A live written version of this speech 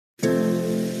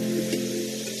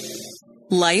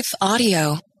Life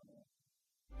Audio.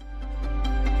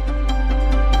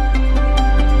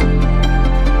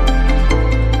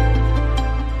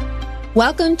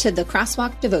 Welcome to the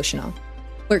Crosswalk Devotional.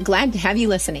 We're glad to have you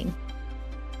listening.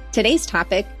 Today's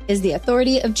topic is the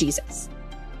authority of Jesus.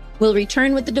 We'll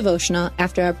return with the devotional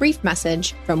after a brief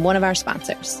message from one of our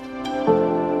sponsors.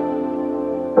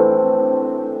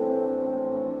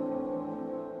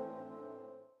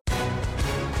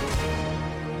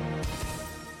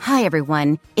 Hi,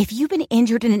 everyone. If you've been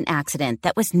injured in an accident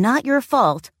that was not your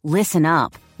fault, listen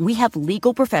up. We have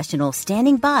legal professionals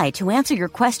standing by to answer your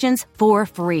questions for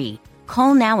free.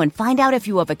 Call now and find out if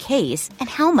you have a case and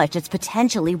how much it's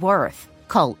potentially worth.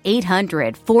 Call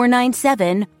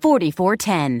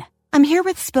 800-497-4410. I'm here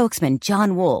with spokesman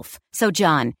John Wolf. So,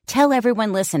 John, tell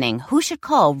everyone listening who should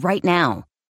call right now.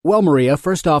 Well, Maria,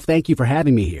 first off, thank you for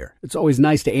having me here. It's always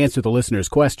nice to answer the listeners'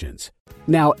 questions.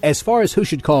 Now, as far as who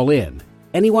should call in,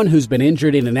 anyone who's been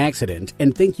injured in an accident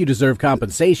and think you deserve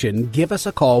compensation, give us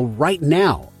a call right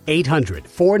now.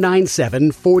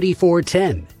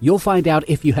 800-497-4410. You'll find out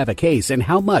if you have a case and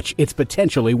how much it's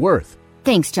potentially worth.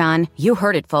 Thanks, John. You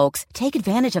heard it, folks. Take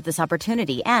advantage of this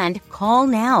opportunity and call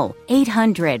now.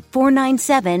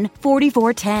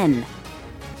 800-497-4410.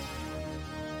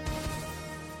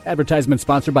 Advertisement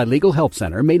sponsored by Legal Help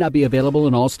Center. May not be available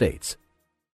in all states.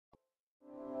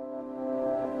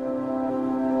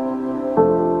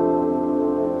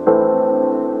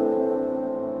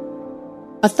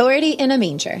 Authority in a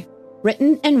Manger,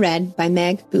 written and read by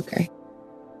Meg Bucher.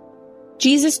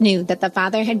 Jesus knew that the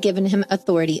Father had given him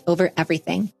authority over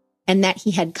everything, and that he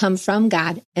had come from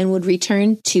God and would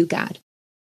return to God.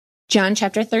 John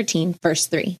chapter 13, verse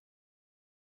 3.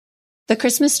 The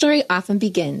Christmas story often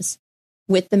begins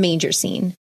with the manger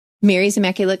scene, Mary's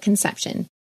Immaculate Conception,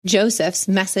 Joseph's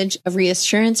message of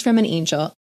reassurance from an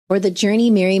angel, or the journey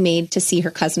Mary made to see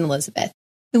her cousin Elizabeth,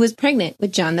 who was pregnant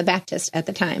with John the Baptist at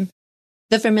the time.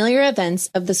 The familiar events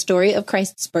of the story of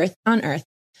Christ's birth on earth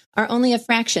are only a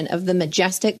fraction of the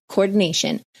majestic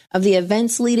coordination of the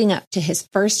events leading up to his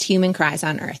first human cries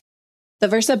on earth. The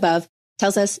verse above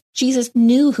tells us Jesus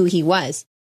knew who he was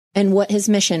and what his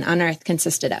mission on earth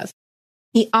consisted of.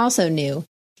 He also knew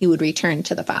he would return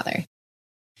to the Father.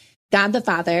 God the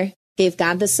Father gave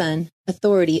God the Son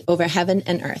authority over heaven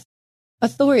and earth.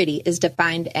 Authority is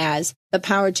defined as the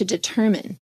power to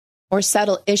determine or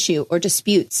settle issue or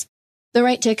disputes, the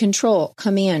right to control,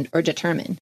 command, or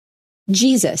determine.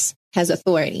 Jesus has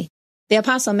authority. The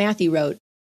Apostle Matthew wrote,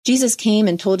 Jesus came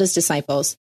and told his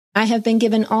disciples, I have been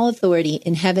given all authority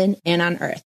in heaven and on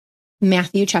earth.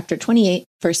 Matthew chapter 28,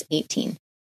 verse 18.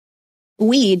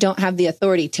 We don't have the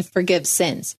authority to forgive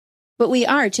sins, but we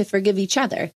are to forgive each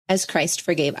other as Christ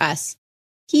forgave us.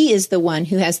 He is the one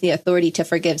who has the authority to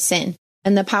forgive sin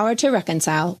and the power to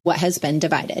reconcile what has been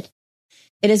divided.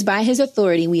 It is by his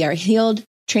authority we are healed,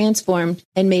 transformed,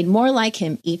 and made more like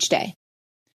him each day.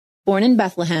 Born in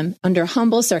Bethlehem under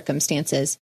humble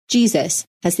circumstances, Jesus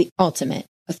has the ultimate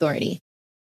authority.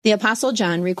 The Apostle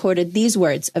John recorded these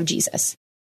words of Jesus.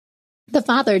 The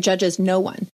Father judges no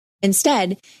one.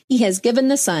 Instead, he has given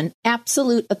the Son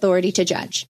absolute authority to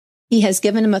judge. He has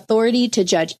given him authority to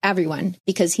judge everyone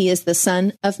because he is the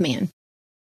Son of Man.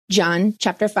 John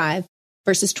chapter 5,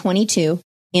 verses 22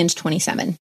 and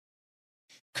 27.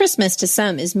 Christmas to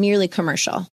some is merely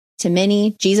commercial. To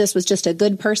many, Jesus was just a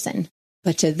good person.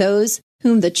 But to those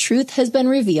whom the truth has been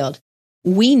revealed,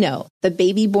 we know the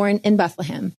baby born in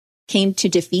Bethlehem came to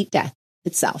defeat death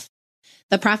itself.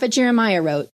 The prophet Jeremiah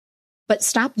wrote, but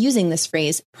stop using this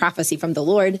phrase, prophecy from the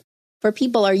Lord, for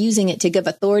people are using it to give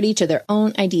authority to their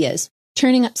own ideas,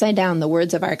 turning upside down the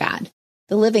words of our God,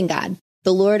 the living God,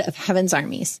 the Lord of heaven's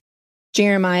armies.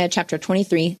 Jeremiah chapter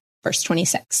 23, verse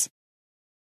 26.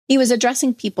 He was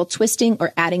addressing people twisting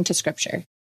or adding to Scripture.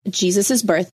 Jesus'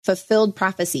 birth fulfilled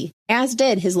prophecy, as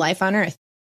did his life on earth.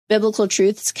 Biblical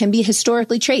truths can be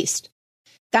historically traced.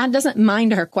 God doesn't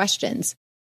mind our questions.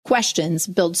 Questions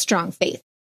build strong faith.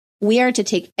 We are to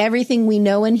take everything we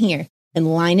know and hear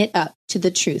and line it up to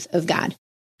the truth of God.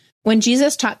 When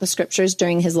Jesus taught the Scriptures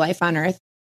during his life on earth,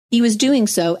 he was doing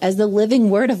so as the living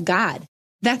Word of God.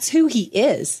 That's who he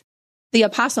is. The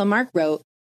Apostle Mark wrote,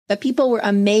 the people were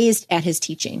amazed at his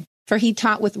teaching, for he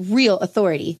taught with real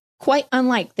authority, quite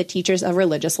unlike the teachers of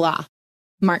religious law.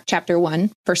 Mark chapter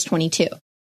 1, verse 22.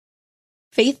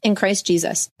 Faith in Christ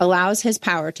Jesus allows his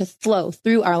power to flow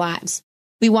through our lives.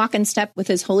 We walk in step with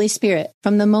his Holy Spirit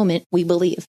from the moment we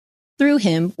believe. Through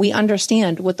him, we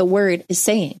understand what the Word is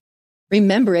saying,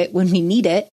 remember it when we need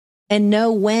it, and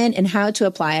know when and how to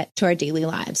apply it to our daily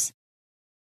lives.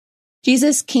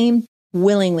 Jesus came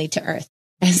willingly to earth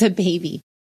as a baby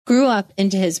grew up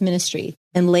into his ministry,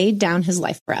 and laid down his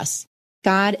life for us.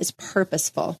 God is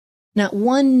purposeful. Not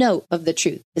one note of the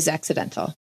truth is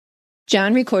accidental.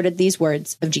 John recorded these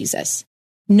words of Jesus.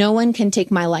 No one can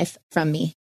take my life from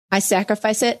me. I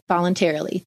sacrifice it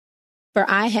voluntarily. For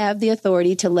I have the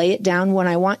authority to lay it down when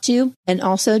I want to, and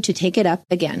also to take it up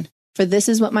again. For this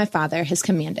is what my Father has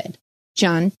commanded.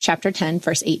 John chapter 10,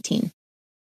 verse 18.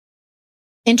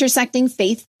 Intersecting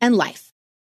faith and life.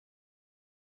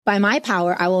 By my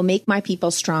power I will make my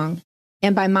people strong,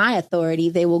 and by my authority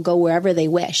they will go wherever they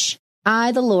wish.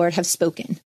 I, the Lord, have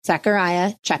spoken.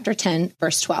 Zechariah chapter 10,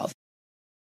 verse 12.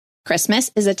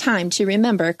 Christmas is a time to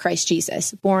remember Christ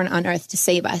Jesus, born on earth to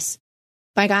save us.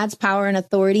 By God's power and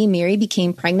authority, Mary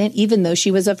became pregnant even though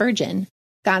she was a virgin.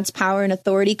 God's power and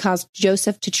authority caused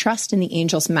Joseph to trust in the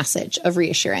angel's message of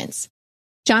reassurance.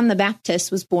 John the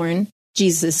Baptist was born,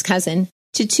 Jesus' cousin,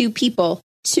 to two people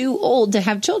too old to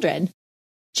have children.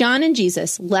 John and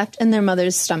Jesus leapt in their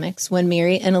mother's stomachs when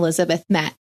Mary and Elizabeth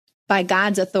met. By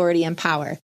God's authority and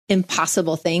power,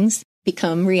 impossible things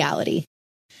become reality.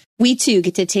 We too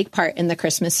get to take part in the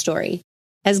Christmas story.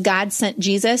 As God sent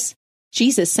Jesus,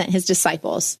 Jesus sent his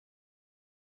disciples.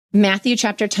 Matthew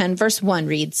chapter 10, verse 1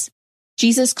 reads,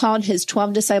 Jesus called his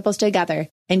 12 disciples together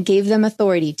and gave them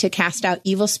authority to cast out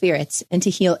evil spirits and to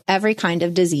heal every kind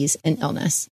of disease and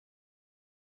illness.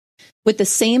 With the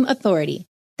same authority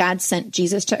God sent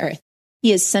Jesus to earth,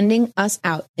 he is sending us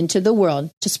out into the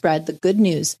world to spread the good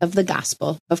news of the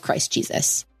gospel of Christ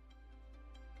Jesus.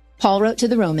 Paul wrote to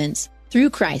the Romans, through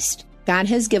Christ, God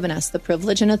has given us the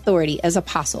privilege and authority as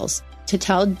apostles to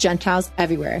tell Gentiles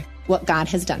everywhere what God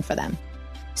has done for them,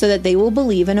 so that they will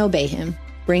believe and obey him,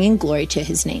 bringing glory to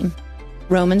his name.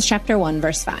 Romans chapter 1,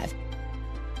 verse 5.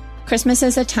 Christmas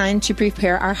is a time to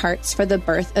prepare our hearts for the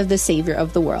birth of the Savior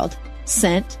of the world,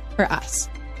 sent for us.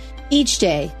 Each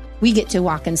day, we get to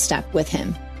walk in step with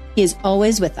him. He is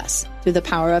always with us through the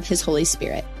power of his Holy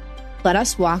Spirit. Let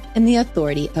us walk in the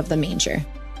authority of the manger.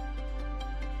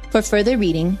 For further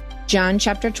reading, John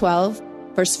chapter 12,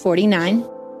 verse 49,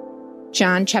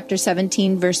 John chapter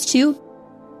 17, verse 2,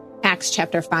 Acts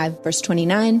chapter 5, verse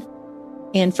 29,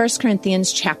 and 1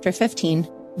 Corinthians chapter 15,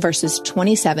 verses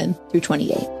 27 through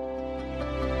 28.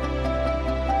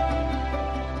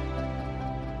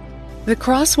 The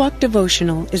Crosswalk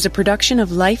Devotional is a production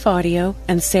of Life Audio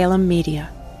and Salem Media.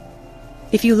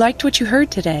 If you liked what you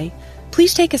heard today,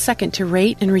 please take a second to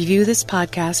rate and review this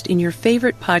podcast in your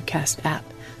favorite podcast app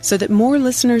so that more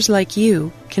listeners like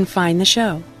you can find the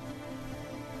show.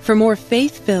 For more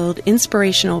faith-filled,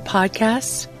 inspirational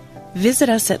podcasts, visit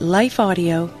us at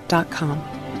lifeaudio.com.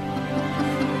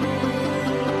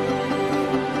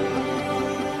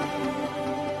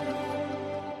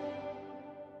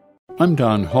 I'm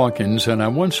Don Hawkins, and I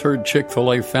once heard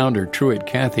Chick-fil-A founder Truett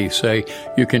Cathy say,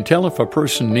 you can tell if a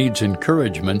person needs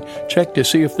encouragement, check to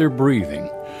see if they're breathing.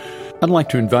 I'd like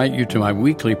to invite you to my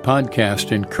weekly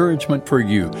podcast, Encouragement for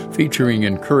You, featuring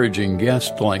encouraging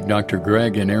guests like Dr.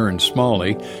 Greg and Aaron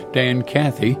Smalley, Dan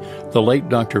Cathy, the late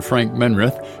Dr. Frank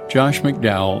Menrith, Josh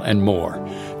McDowell, and more.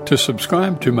 To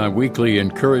subscribe to my weekly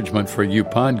Encouragement for You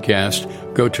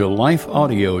podcast, go to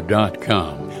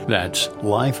lifeaudio.com. That's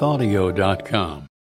lifeaudio.com.